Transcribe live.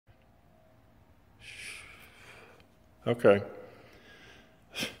Okay.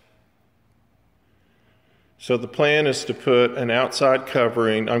 So the plan is to put an outside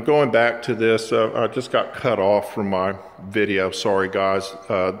covering. I'm going back to this. I just got cut off from my video. Sorry, guys.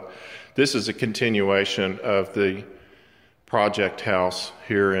 This is a continuation of the project house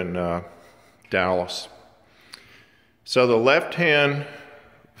here in Dallas. So the left-hand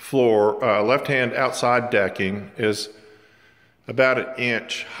floor, left-hand outside decking is about an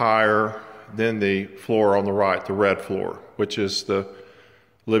inch higher than the floor on the right, the red floor, which is the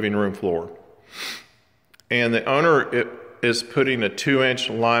living room floor. And the owner is putting a 2-inch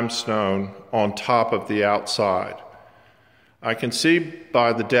limestone on top of the outside. I can see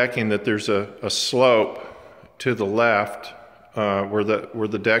by the decking that there's a slope to the left where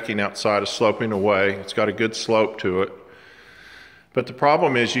the decking outside is sloping away. It's got a good slope to it. But the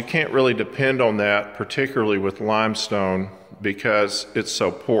problem is you can't really depend on that, particularly with limestone, because it's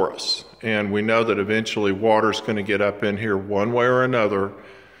so porous. And we know that eventually water's going to get up in here one way or another,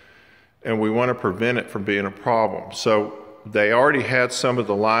 and we want to prevent it from being a problem. So they already had some of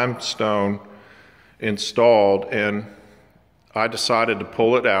the limestone installed, and I decided to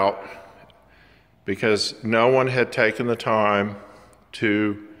pull it out because no one had taken the time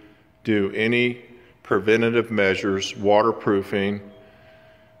to do any preventative measures, waterproofing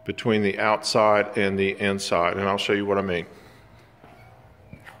between the outside and the inside. And I'll show you what I mean.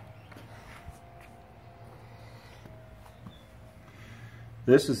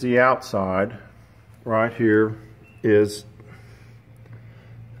 This is the outside. Right here is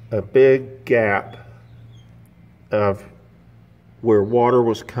a big gap of where water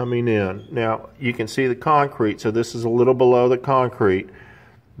was coming in. Now you can see the concrete, so this is a little below the concrete,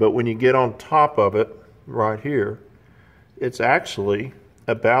 but when you get on top of it right here, it's actually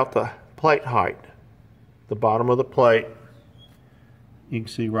about the plate height. The bottom of the plate, you can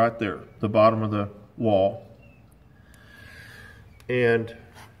see right there, the bottom of the wall. And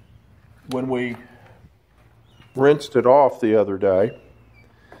when we rinsed it off the other day,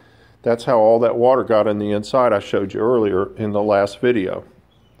 that's how all that water got in the inside I showed you earlier in the last video.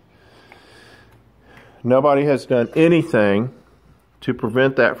 Nobody has done anything to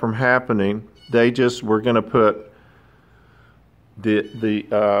prevent that from happening. They just were going to put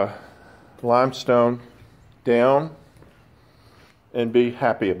the limestone down and be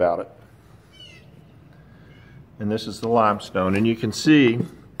happy about it. And this is the limestone, and you can see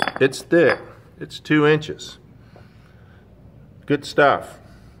it's thick. It's 2 inches. Good stuff,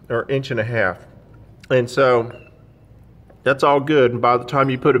 or 1.5 inches. And so that's all good. And by the time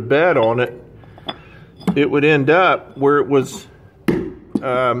you put a bed on it, it would end up where it was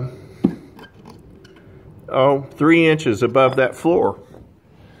 3 inches above that floor.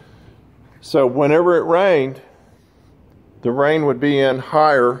 So whenever it rained, the rain would be in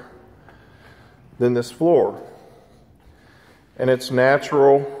higher than this floor. And its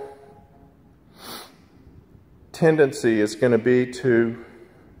natural tendency is going to be to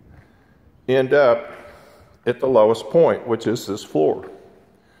end up at the lowest point, which is this floor.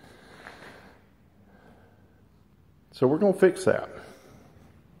 So we're going to fix that.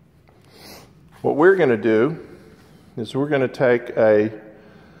 What we're going to do is we're going to take a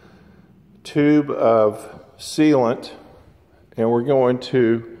tube of sealant and we're going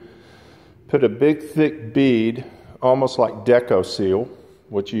to put a big thick bead, almost like Deco Seal,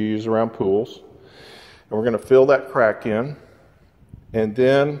 which you use around pools. And we're going to fill that crack in, and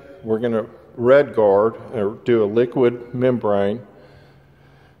then we're going to red guard or do a liquid membrane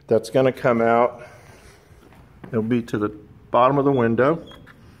that's going to come out. It'll be to the bottom of the window,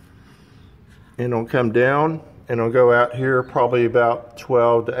 and it'll come down and it'll go out here probably about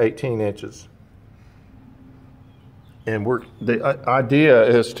 12 to 18 inches. And the idea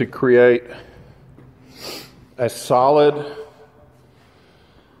is to create a solid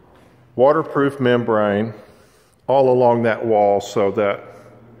waterproof membrane all along that wall so that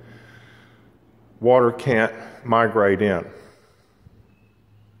water can't migrate in.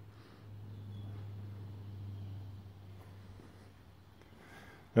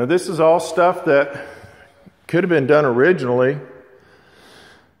 Now this is all stuff that could have been done originally,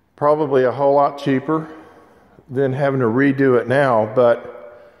 probably a whole lot cheaper than having to redo it now,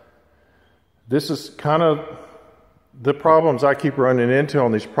 but this is kind of the problems I keep running into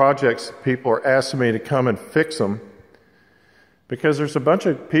on these projects. People are asking me to come and fix them because there's a bunch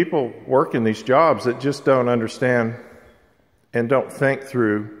of people working these jobs that just don't understand and don't think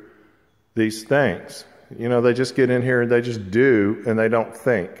through these things. You know, they just get in here and they just do, and they don't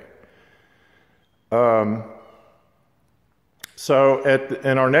think. So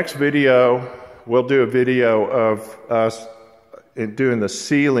in our next video, we'll do a video of us doing the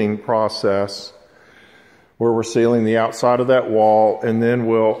sealing process where we're sealing the outside of that wall, and then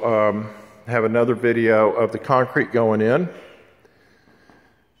we'll have another video of the concrete going in.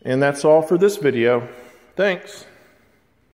 And that's all for this video. Thanks.